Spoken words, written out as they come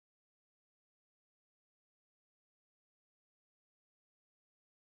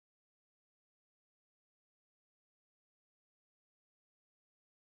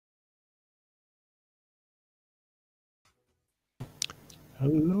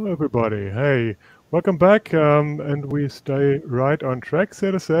Hello, everybody. Hey, welcome back. And we stay right on track,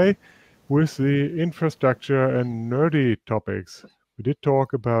 so to say, with the infrastructure and nerdy topics. We did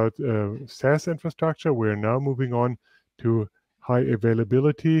talk about SaaS infrastructure. We're now moving on to high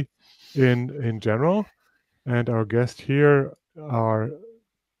availability in general. And our guests here are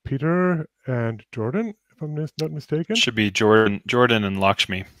Peter and Jordan, if I'm not mistaken. Should be Jordan and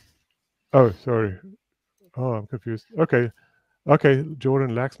Lakshmi. Oh, sorry. Oh, I'm confused. Okay. Okay,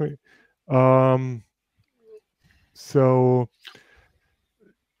 Jordan Lakshmi. Um, so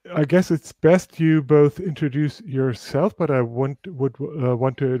I guess it's best you both introduce yourself, but I would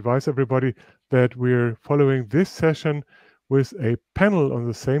want to advise everybody that we're following this session with a panel on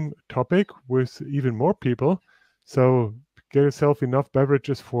the same topic with even more people. So get yourself enough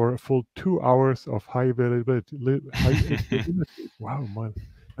beverages for a full 2 hours of high availability. Wow, man,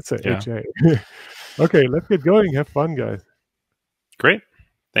 that's a Yeah. HA. Okay, let's get going. Have fun, guys. Great.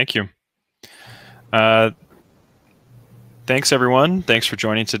 Thank you. Thanks, everyone. Thanks for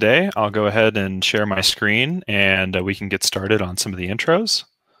joining today. I'll go ahead and share my screen, and we can get started on some of the intros.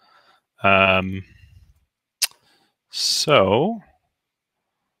 So,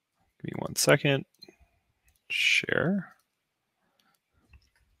 give me 1 second. Share.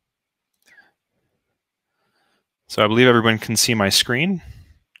 So I believe everyone can see my screen.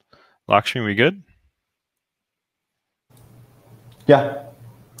 Lakshmi, we good? Yeah.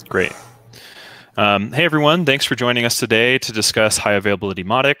 Great. Hey, everyone. Thanks for joining us today to discuss high availability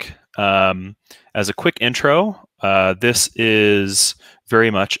Mautic. As a quick intro, this is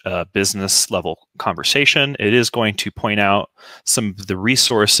very much a business level conversation. It is going to point out some of the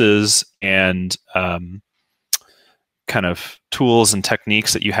resources and kind of tools and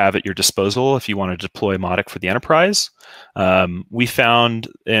techniques that you have at your disposal if you want to deploy Mautic for the enterprise. We found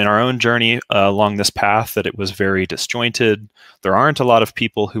in our own journey along this path that it was very disjointed. There aren't a lot of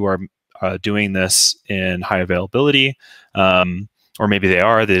people who are doing this in high availability, or maybe they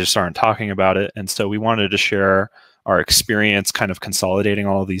are, they just aren't talking about it. And so we wanted to share our experience kind of consolidating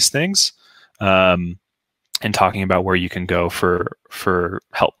all of these things and talking about where you can go for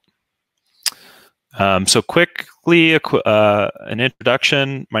help. So quickly, an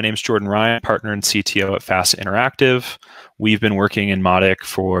introduction. My name is Jordan Ryan, partner and CTO at Fast Interactive. We've been working in Mautic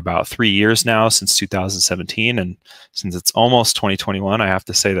for about 3 years now, since 2017. And since it's almost 2021, I have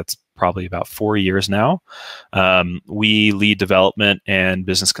to say that's probably about 4 years now. We lead development and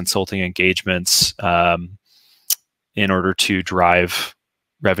business consulting engagements in order to drive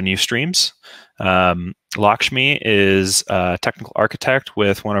revenue streams. Lakshmi is a technical architect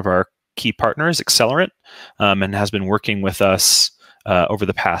with one of our key partners, Accelerant, and has been working with us over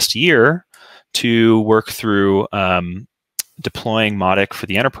the past year to work through deploying Mautic for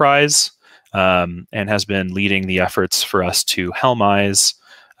the enterprise, and has been leading the efforts for us to Helmize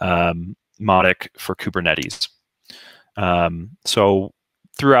Mautic for Kubernetes. So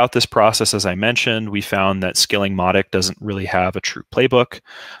throughout this process, as I mentioned, we found that scaling Mautic doesn't really have a true playbook.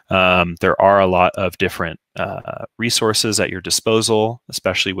 There are a lot of different resources at your disposal,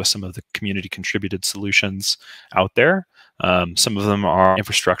 especially with some of the community contributed solutions out there. Some of them are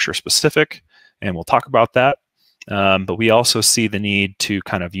infrastructure specific, and we'll talk about that. But we also see the need to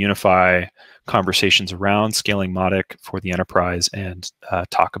kind of unify conversations around scaling Mautic for the enterprise and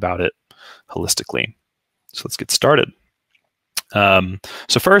talk about it holistically. So let's get started.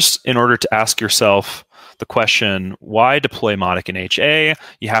 So first, in order to ask yourself the question, why deploy Mautic in HA,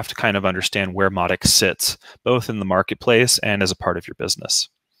 you have to kind of understand where Mautic sits, both in the marketplace and as a part of your business.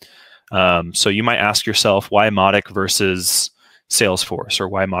 So you might ask yourself, why Mautic versus Salesforce, or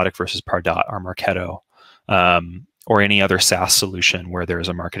why Mautic versus Pardot or Marketo, or any other SaaS solution where there is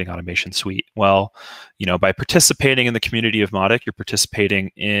a marketing automation suite? Well, by participating in the community of Mautic, you're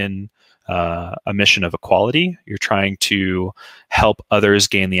participating in a mission of equality. You're trying to help others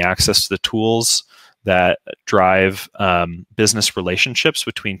gain the access to the tools that drive business relationships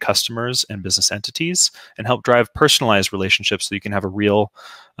between customers and business entities, and help drive personalized relationships so you can have a real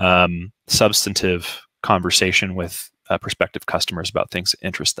substantive conversation with prospective customers about things that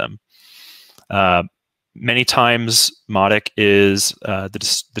interest them. Many times, Mautic is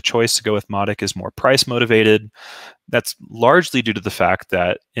the choice to go with Mautic is more price motivated. That's largely due to the fact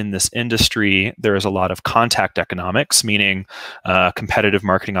that in this industry, there is a lot of contact economics, meaning competitive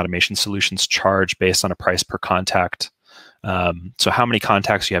marketing automation solutions charge based on a price per contact. So how many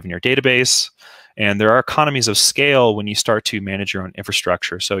contacts you have in your database. And there are economies of scale when you start to manage your own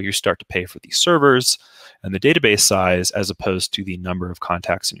infrastructure. So you start to pay for the servers and the database size as opposed to the number of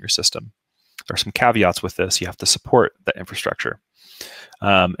contacts in your system. There are some caveats with this. You have to support the infrastructure.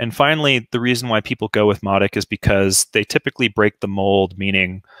 And finally, the reason why people go with Mautic is because they typically break the mold,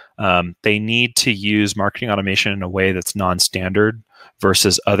 meaning they need to use marketing automation in a way that's non-standard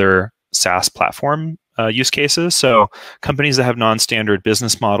versus other SaaS platform use cases. So companies that have non-standard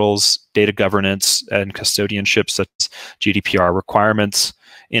business models, data governance, and custodianship, such as GDPR requirements,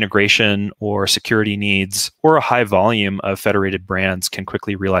 integration or security needs, or a high volume of federated brands can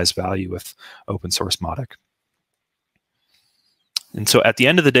quickly realize value with open source Mautic. And so at the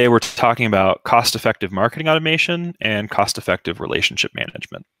end of the day, we're talking about cost-effective marketing automation and cost-effective relationship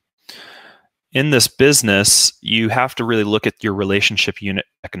management. In this business, you have to really look at your relationship unit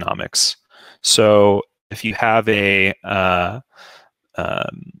economics. So if you have a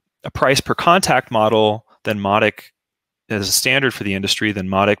price per contact model, then Mautic is a standard for the industry, then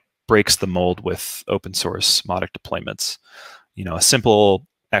Mautic breaks the mold with open source Mautic deployments. You know, a simple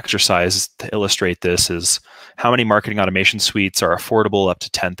exercise to illustrate this is how many marketing automation suites are affordable up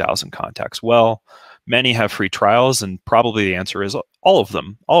to 10,000 contacts? Well, many have free trials, and probably the answer is all of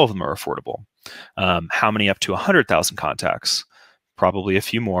them. All of them are affordable. How many up to 100,000 contacts? Probably a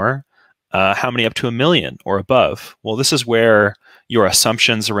few more. How many up to 1 million or above? Well, this is where your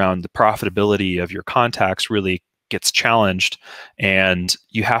assumptions around the profitability of your contacts really gets challenged, and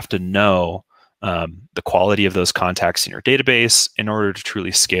you have to know the quality of those contacts in your database in order to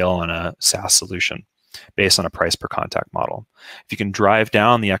truly scale on a SaaS solution based on a price per contact model. If you can drive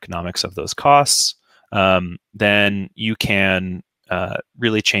down the economics of those costs, then you can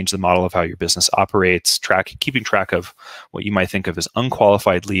really change the model of how your business operates, keeping track of what you might think of as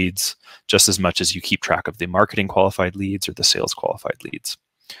unqualified leads, just as much as you keep track of the marketing qualified leads or the sales qualified leads.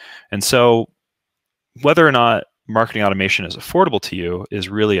 And so whether or not marketing automation is affordable to you is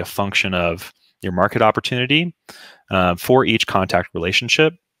really a function of your market opportunity for each contact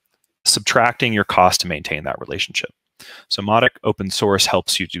relationship, subtracting your cost to maintain that relationship. So Mautic open source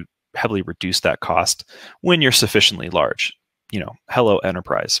helps you to heavily reduce that cost when you're sufficiently large. You know, hello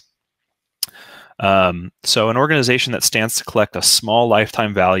enterprise. So an organization that stands to collect a small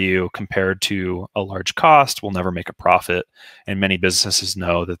lifetime value compared to a large cost will never make a profit, and many businesses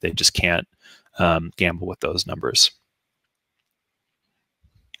know that they just can't gamble with those numbers.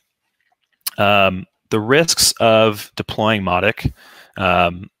 The risks of deploying Mautic,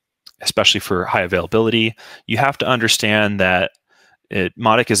 especially for high availability, you have to understand that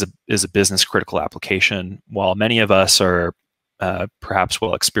Mautic is a business critical application. While many of us are perhaps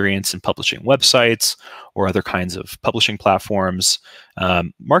well experienced in publishing websites or other kinds of publishing platforms,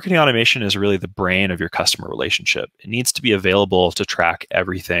 marketing automation is really the brain of your customer relationship. It needs to be available to track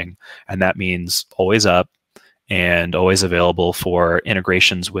everything, and that means always up and always available for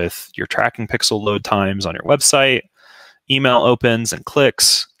integrations with your tracking pixel load times on your website, email opens and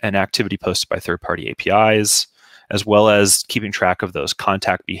clicks, and activity posted by third-party APIs, as well as keeping track of those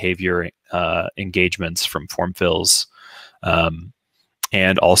contact behavior engagements from form fills.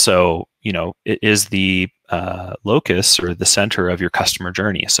 And also, you know, it is the locus or the center of your customer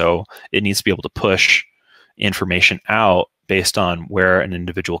journey. So it needs to be able to push information out based on where an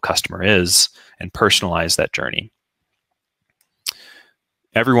individual customer is and personalize that journey.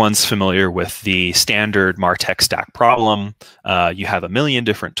 Everyone's familiar with the standard MarTech stack problem. You have a million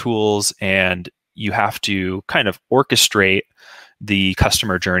different tools, and you have to kind of orchestrate the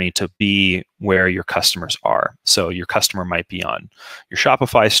customer journey to be where your customers are. So your customer might be on your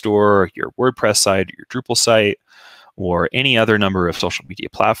Shopify store, your WordPress site, your Drupal site, or any other number of social media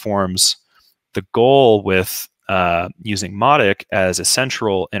platforms. The goal with using Mautic as a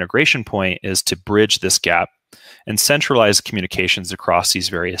central integration point is to bridge this gap and centralize communications across these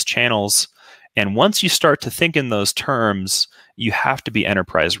various channels. And once you start to think in those terms, you have to be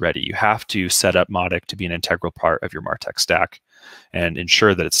enterprise ready. You have to set up Mautic to be an integral part of your MarTech stack and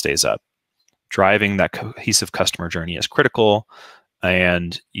ensure that it stays up. Driving that cohesive customer journey is critical,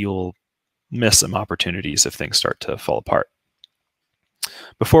 and you'll miss some opportunities if things start to fall apart.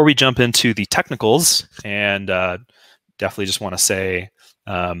 Before we jump into the technicals, and definitely just want to say,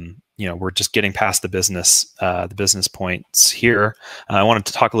 you know, we're just getting past the business points here. I wanted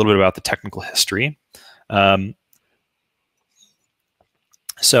to talk a little bit about the technical history.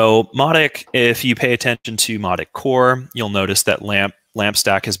 So Mautic, if you pay attention to Mautic Core, you'll notice that LEMP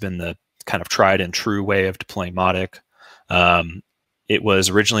stack has been the kind of tried and true way of deploying Mautic. It was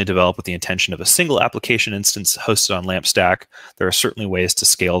originally developed with the intention of a single application instance hosted on LEMP stack. There are certainly ways to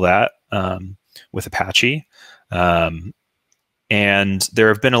scale that with Apache. And there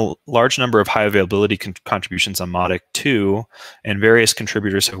have been a large number of high availability contributions on Mautic 2, and various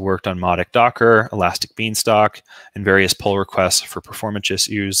contributors have worked on Mautic Docker, Elastic Beanstalk, and various pull requests for performance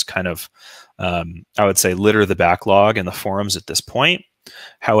issues kind of, I would say, litter the backlog in the forums at this point.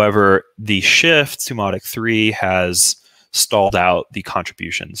 However, the shift to Mautic 3 has stalled out the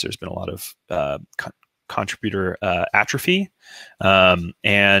contributions. There's been a lot of contributor atrophy,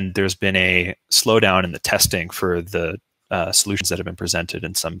 and there's been a slowdown in the testing for the solutions that have been presented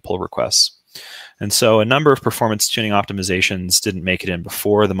in some pull requests. And so a number of performance tuning optimizations didn't make it in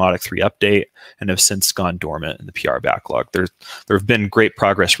before the Mautic 3 update and have since gone dormant in the PR backlog. There have been great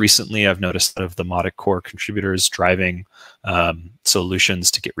progress recently. I've noticed that of the Mautic core contributors driving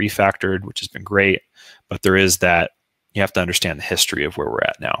solutions to get refactored, which has been great. But there is that, you have to understand the history of where we're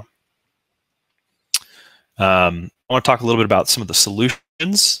at now. I want to talk a little bit about some of the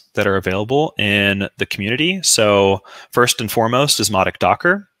solutions that are available in the community. So first and foremost is Mautic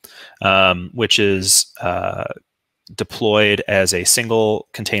Docker, which is deployed as a single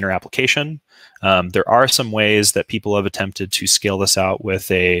container application. There are some ways that people have attempted to scale this out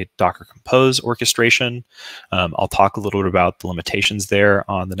with a Docker Compose orchestration. I'll talk a little bit about the limitations there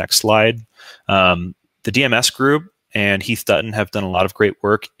on the next slide. The DMS group and Heath Dutton have done a lot of great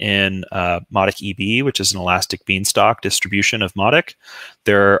work in Mautic EB, which is an Elastic Beanstalk distribution of Mautic.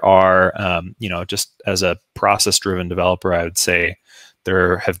 There are, just as a process-driven developer, I would say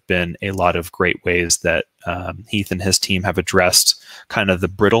there have been a lot of great ways that Heath and his team have addressed kind of the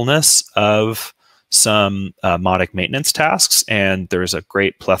brittleness of some Mautic maintenance tasks, and there's a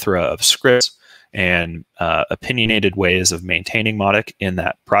great plethora of scripts and opinionated ways of maintaining Mautic in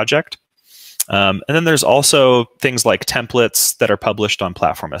that project. And then there's also things like templates that are published on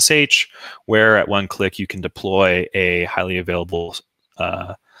Platform SH, where at one click you can deploy a highly available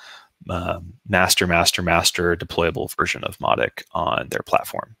master deployable version of Mautic on their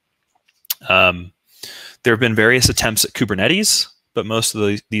platform. There have been various attempts at Kubernetes, but most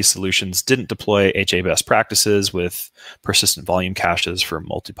of these solutions didn't deploy HA best practices with persistent volume caches for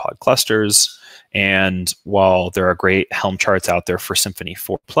multi-pod clusters. And while there are great Helm charts out there for Symfony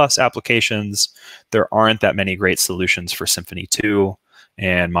 4+ applications, there aren't that many great solutions for Symfony 2,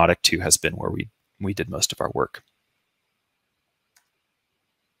 and Mautic 2 has been where we did most of our work.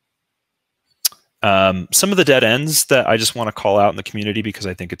 Some of the dead ends that I just want to call out in the community, because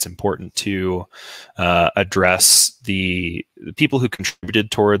I think it's important to address the people who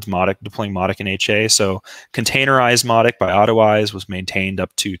contributed towards Mautic, deploying Mautic in HA. So containerized Mautic by AutoWise was maintained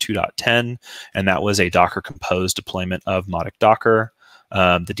up to 2.10, and that was a Docker Compose deployment of Mautic Docker.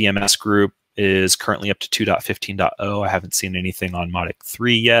 The DMS group is currently up to 2.15.0. I haven't seen anything on Mautic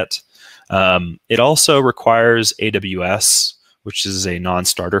 3 yet. It also requires AWS, which is a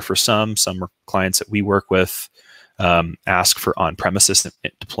non-starter for some. Some clients that we work with ask for on-premises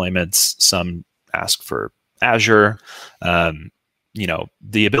deployments. Some ask for Azure.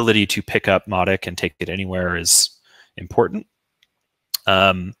 The ability to pick up Mautic and take it anywhere is important.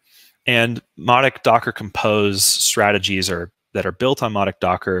 And Mautic Docker Compose strategies that are built on Mautic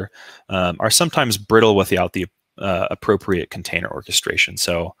Docker are sometimes brittle without the appropriate container orchestration.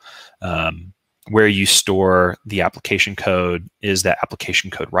 So where you store the application code, is that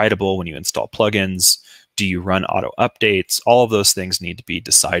application code writable when you install plugins? Do you run auto updates? All of those things need to be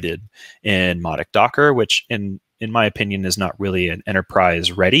decided in Mautic Docker, which in my opinion is not really an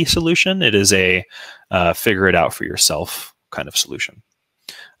enterprise ready solution. It is a figure it out for yourself kind of solution.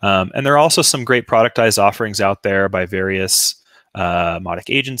 And there are also some great productized offerings out there by various Mautic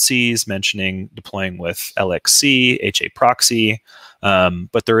agencies mentioning deploying with LXC, HA proxy,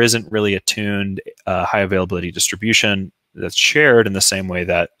 but there isn't really a tuned high availability distribution that's shared in the same way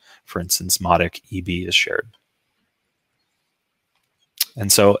that, for instance, Mautic EB is shared. And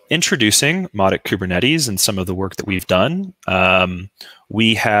so introducing Mautic Kubernetes and some of the work that we've done,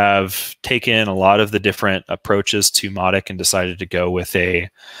 we have taken a lot of the different approaches to Mautic and decided to go with a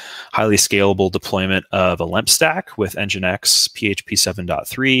highly scalable deployment of a LEMP stack with Nginx PHP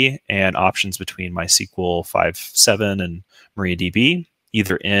 7.3 and options between MySQL 5.7 and MariaDB,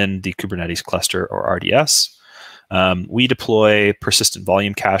 either in the Kubernetes cluster or RDS. We deploy persistent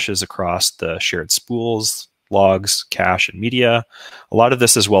volume caches across the shared spools, logs, cache, and media. A lot of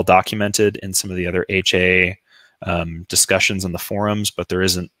this is well documented in some of the other HA discussions on the forums, but there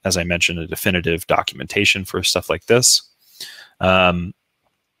isn't, as I mentioned, a definitive documentation for stuff like this.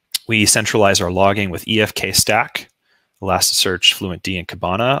 We centralize our logging with EFK Stack, Elasticsearch, FluentD, and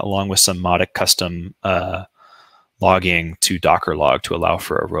Kibana, along with some Mautic custom logging to Docker log to allow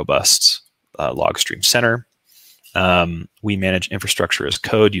for a robust log stream center. We manage infrastructure as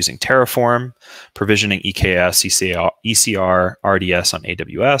code using Terraform, provisioning EKS, ECR, RDS on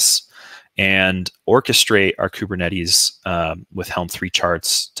AWS, and orchestrate our Kubernetes with Helm 3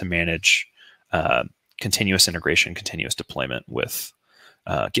 charts to manage continuous integration, continuous deployment with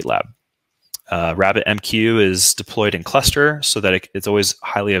GitLab. RabbitMQ is deployed in cluster so that it's always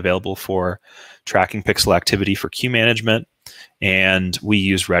highly available for tracking pixel activity for queue management. And we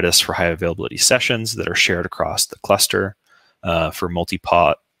use Redis for high availability sessions that are shared across the cluster for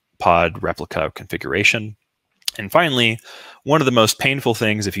multi-pod replica configuration. And finally, one of the most painful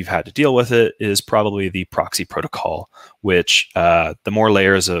things, if you've had to deal with it, is probably the proxy protocol, which the more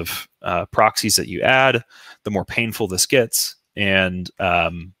layers of proxies that you add, the more painful this gets. And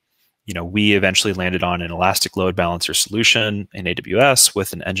we eventually landed on an elastic load balancer solution in AWS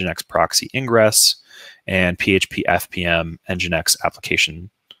with an Nginx proxy ingress and PHP FPM Nginx application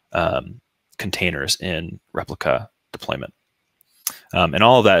containers in replica deployment. And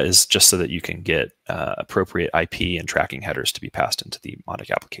all of that is just so that you can get appropriate IP and tracking headers to be passed into the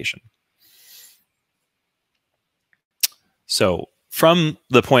Mautic application. So from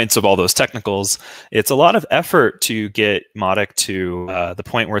the points of all those technicals, it's a lot of effort to get Mautic to the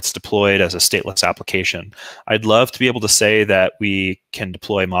point where it's deployed as a stateless application. I'd love to be able to say that we can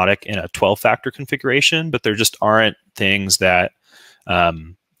deploy Mautic in a 12-factor configuration, but there just aren't things that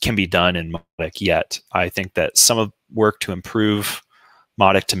can be done in Mautic yet. I think that some of work to improve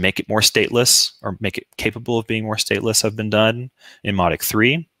Mautic to make it more stateless or make it capable of being more stateless have been done in Mautic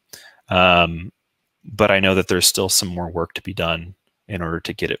 3. But I know that there's still some more work to be done in order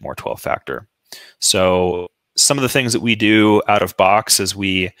to get it more 12-factor. So some of the things that we do out of box is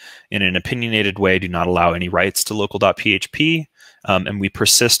we, in an opinionated way, do not allow any writes to local.php, and we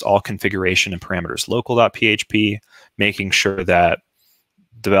persist all configuration and parameters local.php, making sure that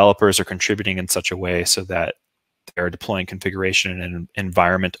developers are contributing in such a way so that they're deploying configuration in an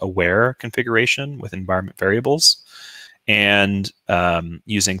environment-aware configuration with environment variables, and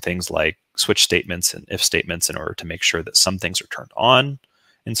using things like switch statements and if statements in order to make sure that some things are turned on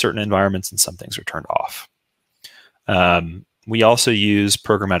in certain environments and some things are turned off. We also use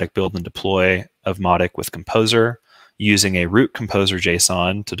programmatic build and deploy of Mautic with Composer, using a root composer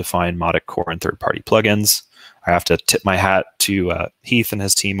JSON to define Mautic core and third-party plugins. I have to tip my hat to Heath and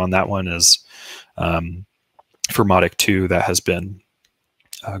his team on that one, as for Mautic 2, that has been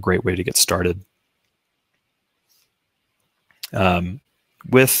a great way to get started.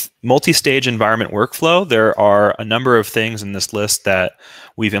 With multi-stage environment workflow, there are a number of things in this list that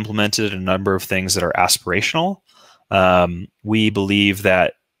we've implemented, a number of things that are aspirational. We believe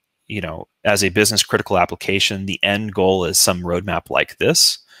that, as a business critical application, the end goal is some roadmap like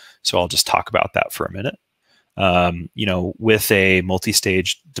this. So I'll just talk about that for a minute. With a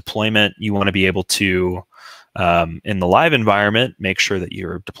multi-stage deployment, you want to be able to, in the live environment, make sure that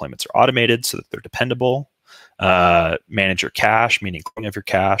your deployments are automated so that they're dependable. Manage your cache, meaning cleaning of your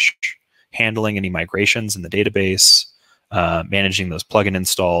cache, handling any migrations in the database, managing those plugin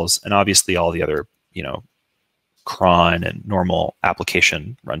installs, and obviously all the other, cron and normal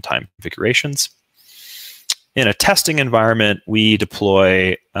application runtime configurations. In a testing environment, we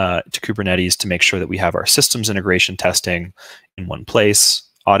deploy to Kubernetes to make sure that we have our systems integration testing in one place,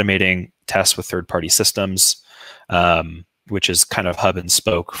 automating tests with third-party systems, which is kind of hub and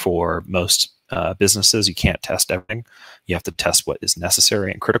spoke for most businesses. You can't test everything. You have to test what is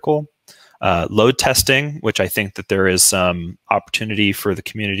necessary and critical. Load testing, which I think that there is some opportunity for the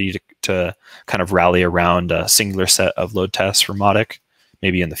community to kind of rally around a singular set of load tests for Mautic,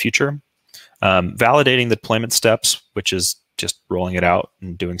 maybe in the future. Validating the deployment steps, which is just rolling it out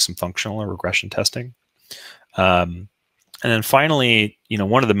and doing some functional or regression testing. And then finally,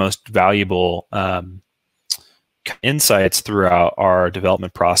 one of the most valuable insights throughout our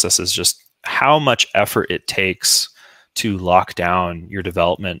development process is just how much effort it takes to lock down your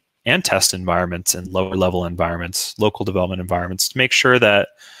development and test environments and lower level environments, local development environments, to make sure that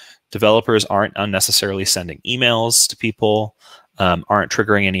developers aren't unnecessarily sending emails to people, aren't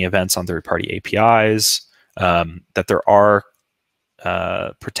triggering any events on third-party APIs, that there are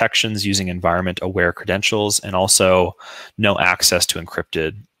protections using environment-aware credentials, and also no access to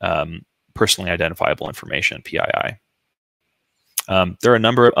encrypted personally identifiable information, PII. There are a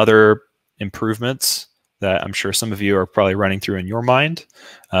number of other improvements that I'm sure some of you are probably running through in your mind,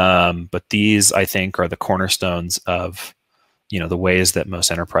 but these, I think, are the cornerstones of the ways that most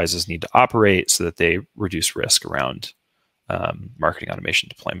enterprises need to operate so that they reduce risk around marketing automation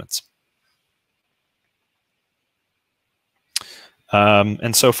deployments.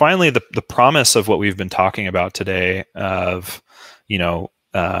 And so finally, the promise of what we've been talking about today of,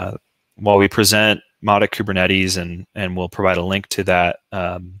 while we present Mautic Kubernetes, and we'll provide a link to that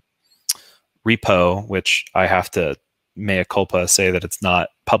repo, which I have to mea culpa say that it's not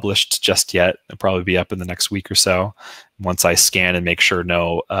published just yet. It'll probably be up in the next week or so once I scan and make sure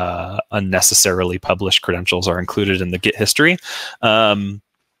no unnecessarily published credentials are included in the Git history.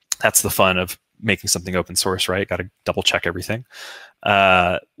 That's the fun of making something open source, right? Got to double check everything.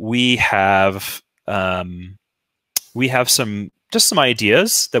 We have some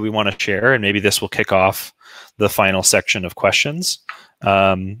ideas that we want to share, and maybe this will kick off the final section of questions.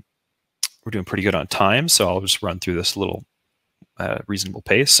 We're doing pretty good on time, so I'll just run through this little reasonable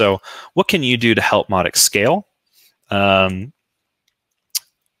pace. So what can you do to help Mautic scale?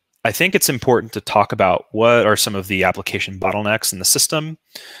 I think it's important to talk about what are some of the application bottlenecks in the system.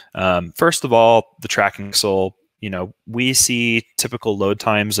 First of all, the tracking pixel. We see typical load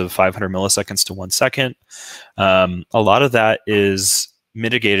times of 500 milliseconds to 1 second. A lot of that is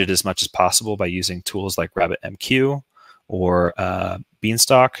mitigated as much as possible by using tools like RabbitMQ or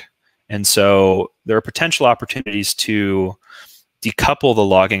Beanstalk. And so there are potential opportunities to decouple the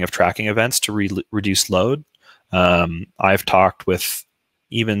logging of tracking events to reduce load. I've talked with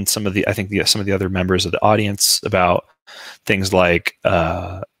even some of the other members of the audience about things like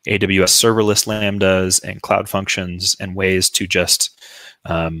AWS serverless lambdas and cloud functions and ways to just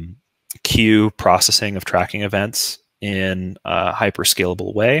queue processing of tracking events in a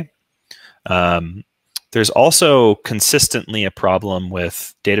hyper-scalable way. There's also consistently a problem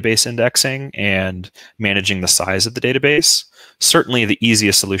with database indexing and managing the size of the database. Certainly the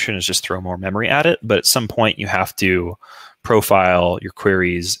easiest solution is just throw more memory at it, but at some point you have to profile your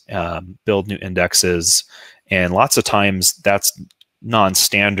queries, build new indexes, and lots of times that's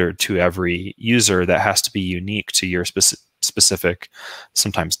non-standard to every user. That has to be unique to your specific,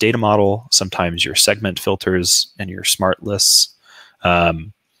 sometimes data model, sometimes your segment filters and your smart lists.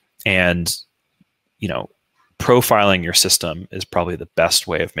 And profiling your system is probably the best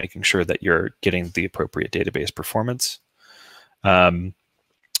way of making sure that you're getting the appropriate database performance.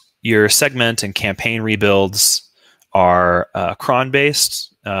 Your segment and campaign rebuilds are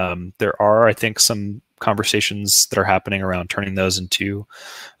cron-based. There are, I think, some conversations that are happening around turning those into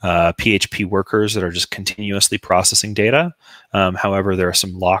PHP workers that are just continuously processing data. However, there are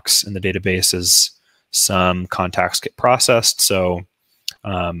some locks in the database as some contacts get processed. So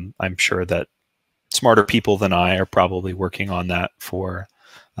I'm sure that smarter people than I are probably working on that for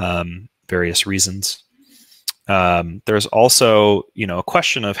various reasons. There's also, a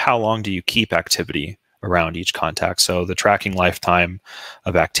question of how long do you keep activity around each contact. So the tracking lifetime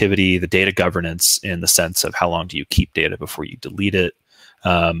of activity, the data governance in the sense of how long do you keep data before you delete it.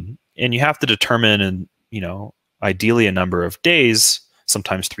 And you have to determine, ideally a number of days,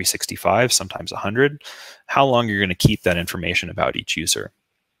 sometimes 365, sometimes 100, how long you're going to keep that information about each user.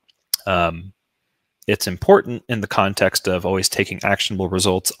 It's important in the context of always taking actionable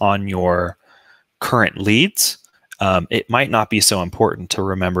results on your current leads. It might not be so important to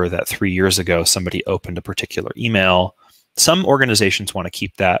remember that 3 years ago somebody opened a particular email. Some organizations want to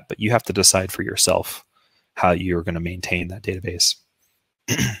keep that, but you have to decide for yourself how you're going to maintain that database.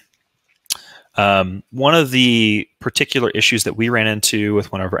 One of the particular issues that we ran into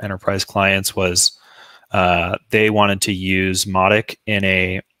with one of our enterprise clients was they wanted to use Mautic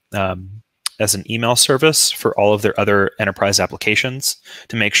in as an email service for all of their other enterprise applications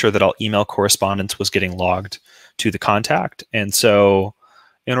to make sure that all email correspondence was getting logged to the contact. And so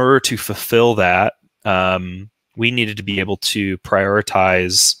in order to fulfill that, we needed to be able to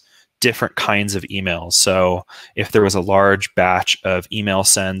prioritize different kinds of emails. So if there was a large batch of email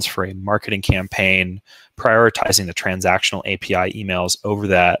sends for a marketing campaign, prioritizing the transactional API emails over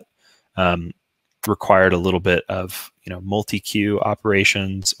that required a little bit of multi-queue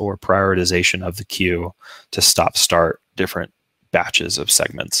operations or prioritization of the queue to start different batches of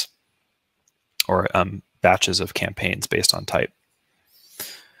segments or batches of campaigns based on type.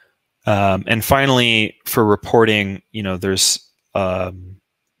 And finally, for reporting, there's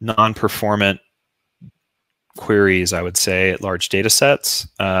non-performant queries, I would say, at large data sets.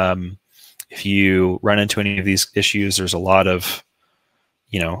 If you run into any of these issues, there's a lot of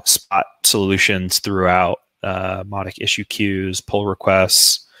spot solutions throughout Mautic issue queues, pull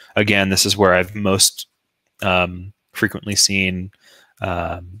requests. Again, this is where I've most frequently seen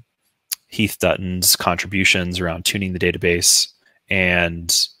Heath Dutton's contributions around tuning the database.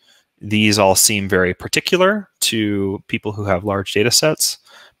 And these all seem very particular to people who have large data sets.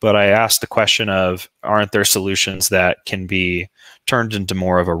 But I asked the question of, aren't there solutions that can be turned into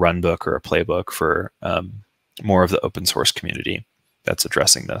more of a runbook or a playbook for more of the open source community that's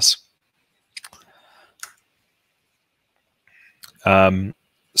addressing this?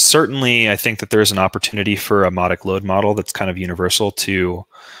 certainly, I think that there's an opportunity for a Mautic load model that's kind of universal to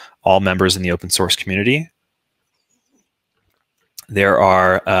all members in the open source community.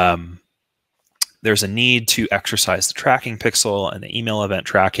 There's a need to exercise the tracking pixel and the email event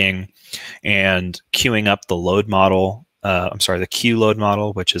tracking and queuing up the load model. The queue load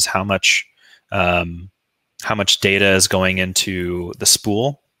model, which is how much data is going into the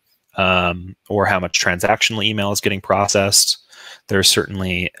spool, or how much transactional email is getting processed. There's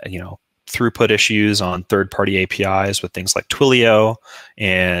certainly, throughput issues on third-party APIs with things like Twilio,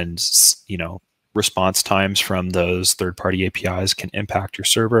 and response times from those third-party APIs can impact your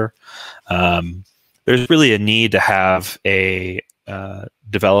server. There's really a need to have a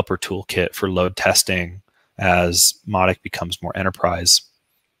developer toolkit for load testing as Mautic becomes more enterprise.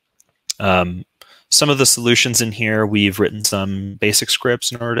 Some of the solutions in here, we've written some basic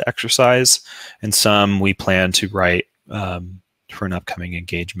scripts in order to exercise, and some we plan to write for an upcoming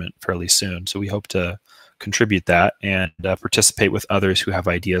engagement fairly soon. So we hope to contribute that and participate with others who have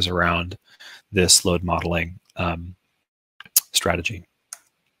ideas around this load modeling strategy.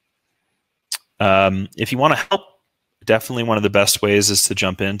 If you want to help, definitely one of the best ways is to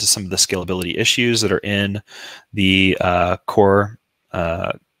jump into some of the scalability issues that are in the core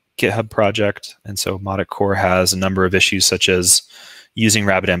GitHub project. And so Mautic Core has a number of issues, such as using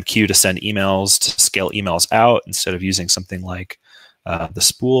RabbitMQ to send emails, to scale emails out instead of using something like the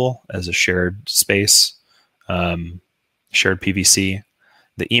spool as a shared space, shared PVC.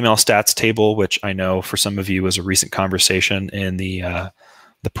 The email stats table, which I know for some of you was a recent conversation in the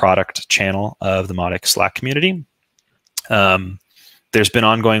product channel of the Mautic Slack community. There's been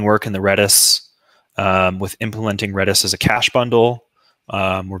ongoing work in the Redis with implementing Redis as a cache bundle.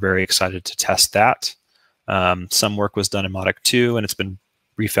 We're very excited to test that. Some work was done in Mautic 2, and it's been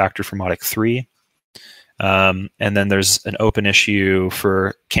refactored for Mautic 3. And then there's an open issue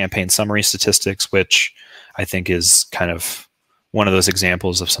for campaign summary statistics, which I think is kind of one of those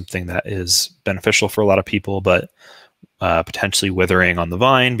examples of something that is beneficial for a lot of people, but potentially withering on the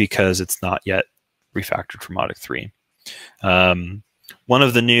vine because it's not yet refactored for Mautic 3. One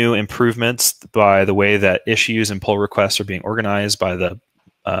of the new improvements by the way that issues and pull requests are being organized by the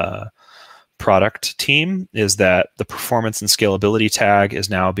product team is that the performance and scalability tag is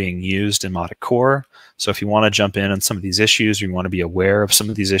now being used in Mautic Core. So if you want to jump in on some of these issues, or you want to be aware of some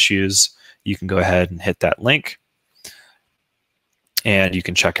of these issues, you can go ahead and hit that link, and you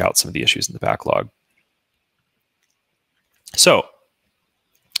can check out some of the issues in the backlog. So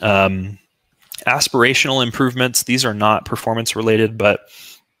aspirational improvements, these are not performance related, but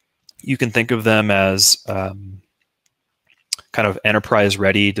you can think of them as kind of enterprise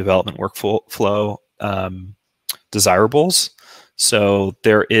ready development workflow desirables. So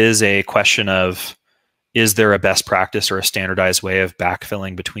there is a question of, is there a best practice or a standardized way of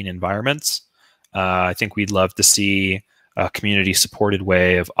backfilling between environments? I think we'd love to see a community-supported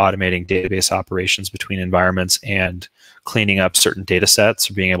way of automating database operations between environments and cleaning up certain data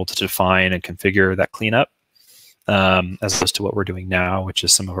sets, or being able to define and configure that cleanup, as opposed to what we're doing now, which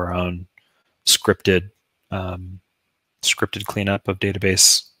is some of our own scripted cleanup of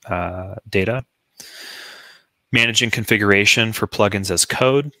database data. Managing configuration for plugins as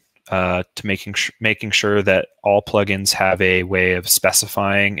code, to making sure that all plugins have a way of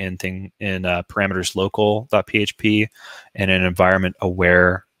specifying in parameters local.php and an environment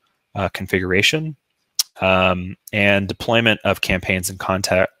aware configuration, and deployment of campaigns and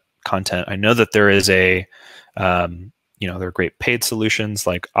content. I know that there is there are great paid solutions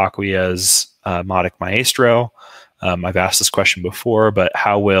like Acquia's Mautic Maestro. I've asked this question before, but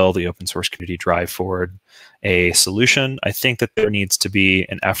how will the open source community drive forward a solution? I think that there needs to be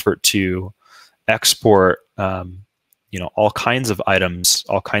an effort to export, all kinds of items,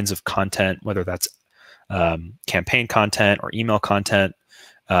 all kinds of content, whether that's campaign content or email content,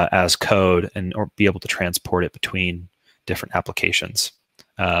 as code, or be able to transport it between different applications.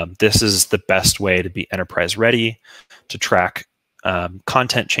 This is the best way to be enterprise ready, to track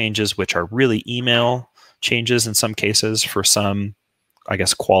content changes, which are really email changes in some cases, for some, I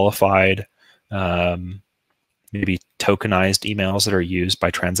guess, qualified, maybe tokenized emails that are used by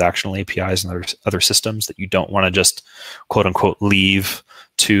transactional APIs and other systems that you don't want to just quote unquote leave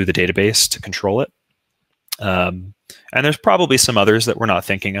to the database to control it. And there's probably some others that we're not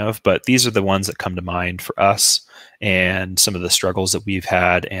thinking of, but these are the ones that come to mind for us and some of the struggles that we've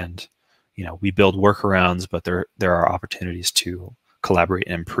had. And we build workarounds, but there are opportunities to collaborate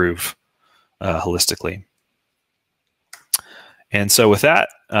and improve holistically. And so with that,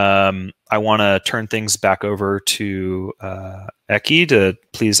 I want to turn things back over to Eki to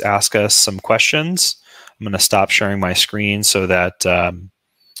please ask us some questions. I'm going to stop sharing my screen so that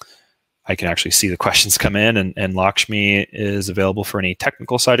I can actually see the questions come in, and Lakshmi is available for any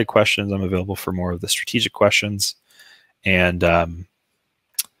technical sided questions. I'm available for more of the strategic questions. And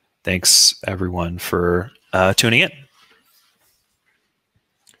thanks everyone for tuning in.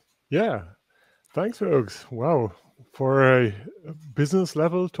 Yeah, thanks, folks. Wow, for a business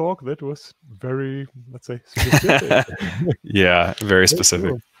level talk, that was very, let's say, specific. Yeah, very specific.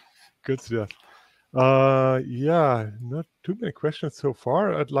 Cool. Good stuff. Yeah, not too many questions so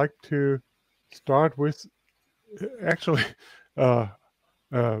far. I'd like to start with actually a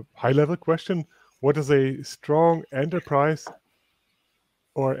high-level question. What does a strong enterprise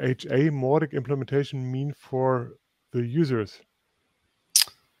or HA Mautic implementation mean for the users?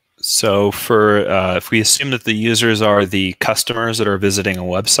 So for if we assume that the users are the customers that are visiting a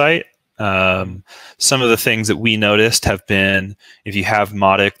website, some of the things that we noticed have been, if you have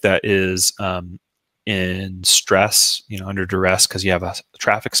Mautic that is in stress, under duress because you have a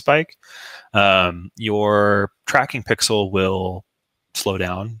traffic spike, your tracking pixel will slow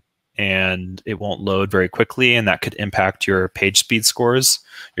down and it won't load very quickly, and that could impact your page speed scores,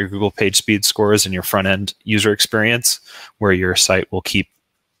 your Google page speed scores, and your front end user experience, where your site will keep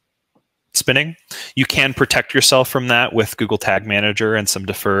spinning. You can protect yourself from that with Google Tag Manager and some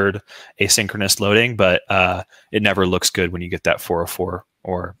deferred asynchronous loading, but it never looks good when you get that 404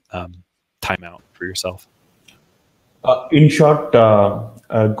 or timeout for yourself. In short,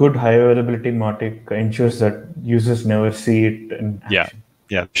 a good high availability Mautic ensures that users never see it in action.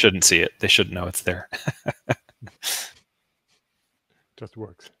 Yeah, shouldn't see it. They shouldn't know it's there. Just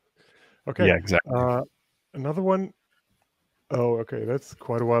works. Okay. Yeah, exactly. Another one. Oh, okay. That's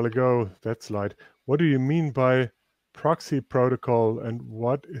quite a while ago, that slide. What do you mean by proxy protocol, and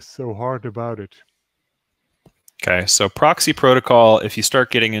what is so hard about it? Okay, so proxy protocol, if you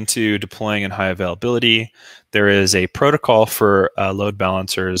start getting into deploying in high availability, there is a protocol for load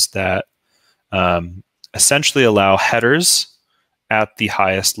balancers that essentially allow headers at the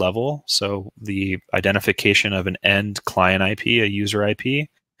highest level, so the identification of an end client IP, a user IP,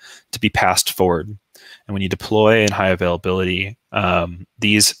 to be passed forward. And when you deploy in high availability,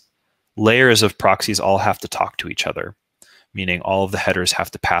 these layers of proxies all have to talk to each other, meaning all of the headers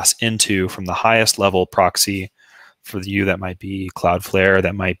have to pass into, from the highest level proxy. For you, that might be Cloudflare,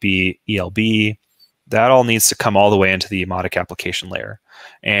 that might be ELB. That all needs to come all the way into the Mautic application layer.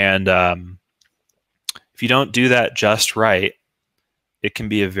 And if you don't do that just right, it can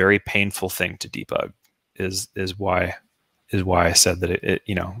be a very painful thing to debug. Is why I said that it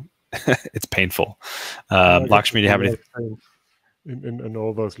it's painful. Lakshmi, do you have any? In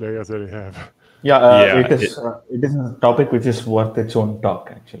all those layers that you have. Yeah, it is a topic which is worth its own talk,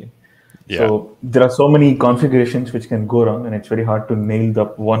 actually. Yeah. So there are so many configurations which can go wrong, and it's very hard to nail the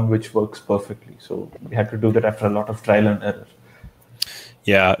one which works perfectly. So we had to do that after a lot of trial and error.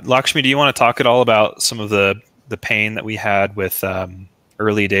 Yeah, Lakshmi, do you want to talk at all about some of the pain that we had with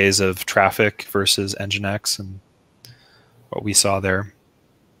early days of traffic versus Nginx and what we saw there?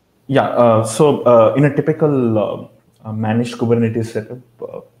 Yeah, so in a typical managed Kubernetes setup,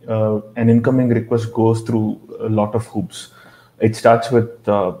 an incoming request goes through a lot of hoops. It starts with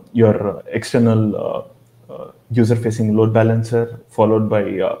your external user-facing load balancer, followed by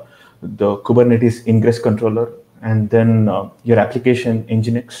the Kubernetes ingress controller, and then your application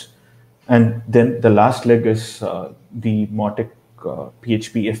Nginx. And then the last leg is the Mautic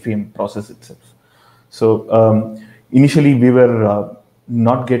PHP FPM process itself. So initially we were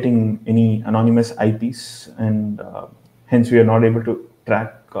not getting any anonymous IPs, and hence we are not able to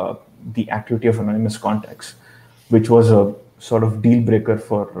track the activity of anonymous contacts, which was a sort of deal breaker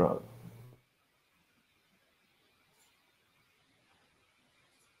for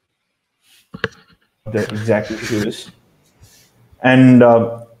the exact issue is. And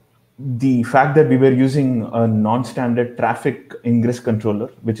the fact that we were using a non-standard traffic ingress controller,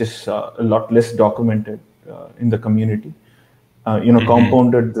 which is a lot less documented in the community,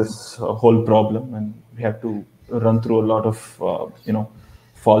 compounded this whole problem, and we have to run through a lot of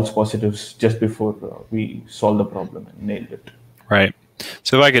false positives just before we solve the problem and nailed it. Right.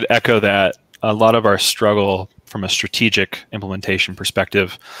 So if I could echo that, a lot of our struggle from a strategic implementation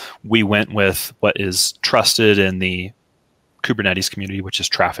perspective, we went with what is trusted in the Kubernetes community, which is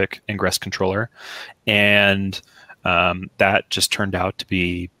traffic ingress controller, and that just turned out to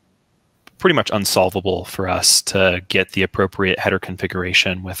be pretty much unsolvable for us to get the appropriate header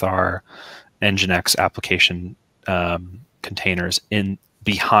configuration with our Nginx application containers in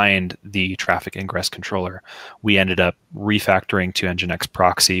behind the traffic ingress controller. We ended up refactoring to Nginx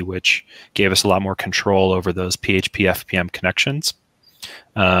proxy, which gave us a lot more control over those PHP FPM connections,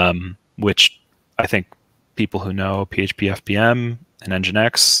 which I think people who know PHP FPM and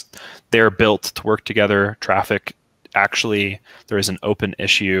Nginx. They're built to work together. Traffic, actually, there is an open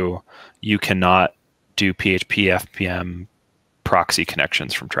issue. You cannot do PHP FPM proxy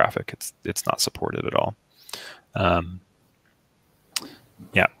connections from Traffic. It's not supported at all.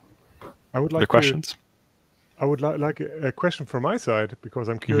 Yeah. I would like Other questions? I would like a question from my side, because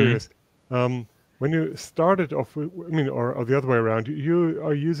I'm curious. When you started off, I mean, or the other way around, you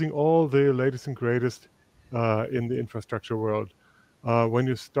are using all the latest and greatest in the infrastructure world. When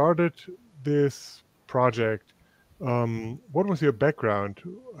you started this project, what was your background?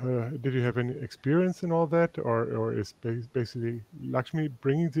 Did you have any experience in all that, or is basically Lakshmi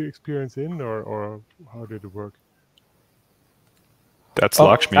bringing the experience in, or how did it work? That's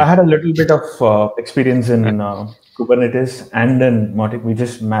Lakshmi. I had a little bit of experience in Kubernetes and in Mautic. We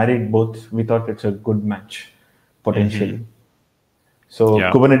just married both. We thought it's a good match, potentially. So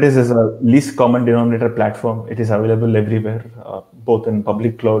Kubernetes is a least common denominator platform. It is available everywhere, both in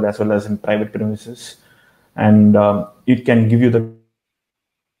public cloud as well as in private premises. And it can give you the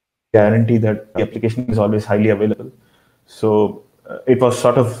guarantee that the application is always highly available. So it was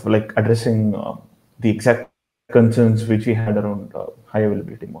sort of like addressing the exact concerns which we had around high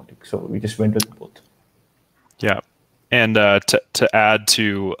availability Mautic. So we just went with both. Yeah. And to add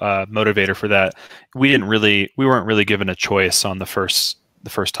to motivator for that, we weren't really given a choice on the first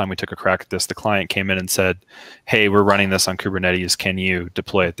time we took a crack at this. The client came in and said, "Hey, we're running this on Kubernetes. Can you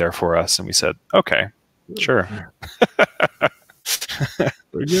deploy it there for us?" And we said, "Okay, sure."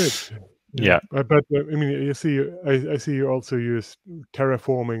 Very good. Yeah. But I mean, you see, I see you also use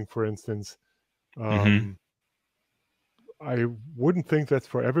terraforming, for instance. I wouldn't think that's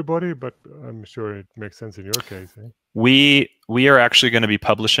for everybody, but I'm sure it makes sense in your case. Eh? We are actually going to be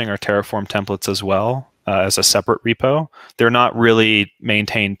publishing our Terraform templates as well as a separate repo. They're not really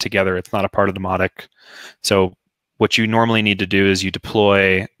maintained together. It's not a part of the Mautic. So what you normally need to do is you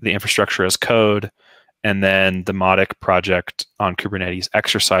deploy the infrastructure as code, and then the Mautic project on Kubernetes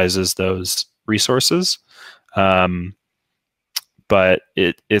exercises those resources. But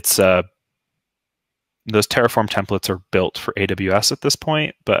it's those Terraform templates are built for AWS at this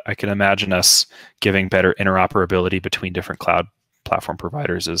point, but I can imagine us giving better interoperability between different cloud platform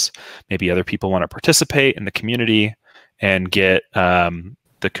providers as maybe other people want to participate in the community and get the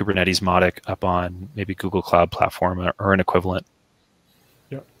Kubernetes Mautic up on maybe Google Cloud Platform or an equivalent.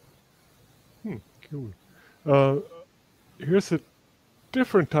 Yeah. Cool. Here's a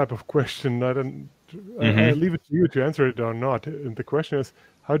different type of question. I'll leave it to you to answer it or not. And the question is,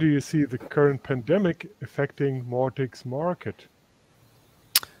 how do you see the current pandemic affecting Mautic's market?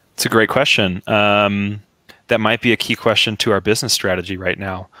 It's a great question. That might be a key question to our business strategy right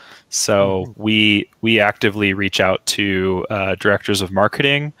now. So we actively reach out to directors of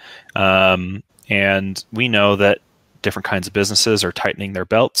marketing, and we know that different kinds of businesses are tightening their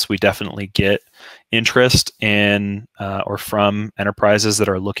belts. We definitely get interest in or from enterprises that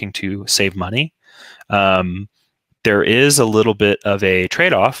are looking to save money. There is a little bit of a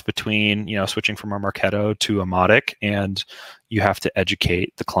trade-off between, switching from a Marketo to a Mautic, and you have to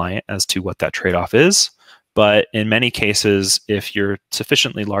educate the client as to what that trade-off is. But in many cases, if you're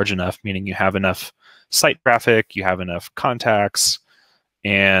sufficiently large enough, meaning you have enough site traffic, you have enough contacts,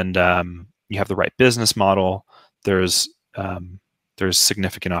 and you have the right business model, there's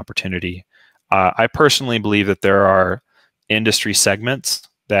significant opportunity. I personally believe that there are industry segments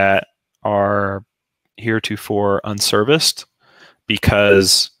that are heretofore unserviced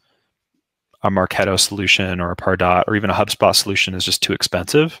because a Marketo solution or a Pardot or even a HubSpot solution is just too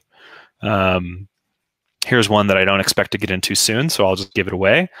expensive. Here's one that I don't expect to get into soon, so I'll just give it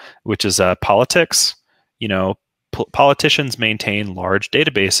away, which is politics. Politicians maintain large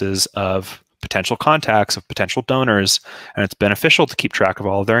databases of potential contacts, of potential donors, and it's beneficial to keep track of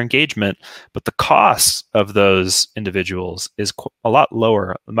all of their engagement, but the cost of those individuals is a lot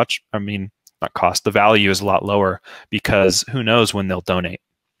lower. Not cost, the value is a lot lower because who knows when they'll donate.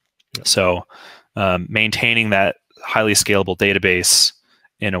 Yeah. So maintaining that highly scalable database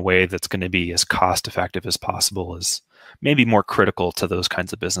in a way that's going to be as cost effective as possible is maybe more critical to those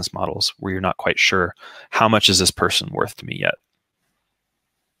kinds of business models where you're not quite sure how much is this person worth to me yet.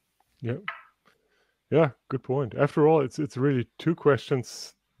 Yeah, good point. After all, it's really two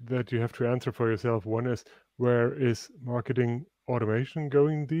questions that you have to answer for yourself. One is, where is marketing automation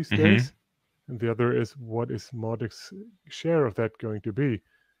going these days? And the other is, what is Mautic's share of that going to be?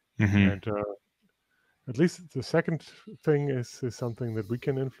 And at least the second thing is something that we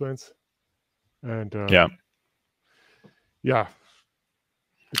can influence. And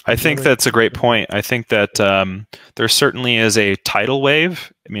I think that's a great point. I think that there certainly is a tidal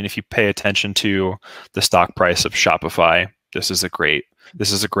wave. I mean, if you pay attention to the stock price of Shopify, this is a great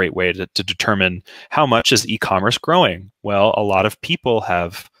way to determine how much is e-commerce growing. Well, a lot of people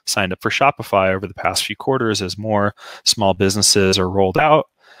have signed up for Shopify over the past few quarters as more small businesses are rolled out.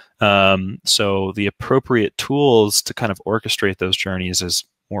 So the appropriate tools to kind of orchestrate those journeys is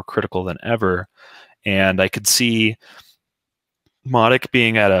more critical than ever. And I could see Mautic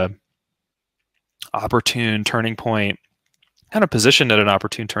being at a opportune turning point, kind of positioned at an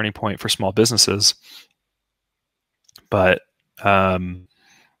opportune turning point for small businesses. But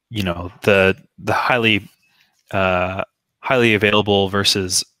you know, the highly available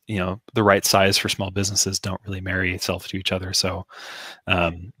versus, you know, the right size for small businesses don't really marry itself to each other. So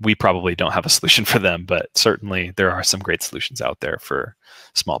we probably don't have a solution for them, but certainly there are some great solutions out there for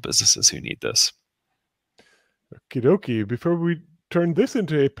small businesses who need this. Okie dokie. Before we turn this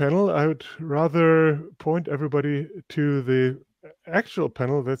into a panel, I would rather point everybody to the actual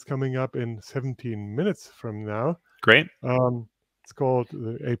panel that's coming up in 17 minutes from now. Great. It's called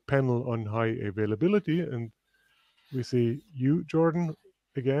a panel on high availability, and we see you, Jordan,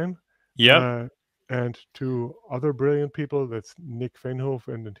 again. Yep. And two other brilliant people. That's Nick Feinhof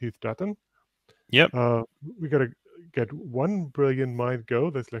and Heath Dutton. Yep. We got to get one brilliant mind go.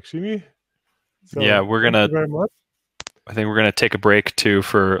 That's Lakshmi. So yeah, thank you very much. I think we're gonna take a break too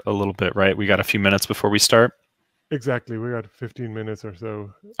for a little bit, right? We got a few minutes before we start. Exactly, we got 15 minutes or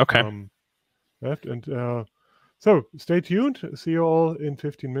so. Okay. Left, and so stay tuned. See you all in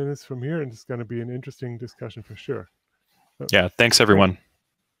 15 minutes from here, and it's going to be an interesting discussion for sure. So, yeah. Thanks, everyone.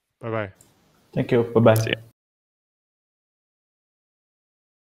 Bye bye. Thank you. Bye bye. See ya.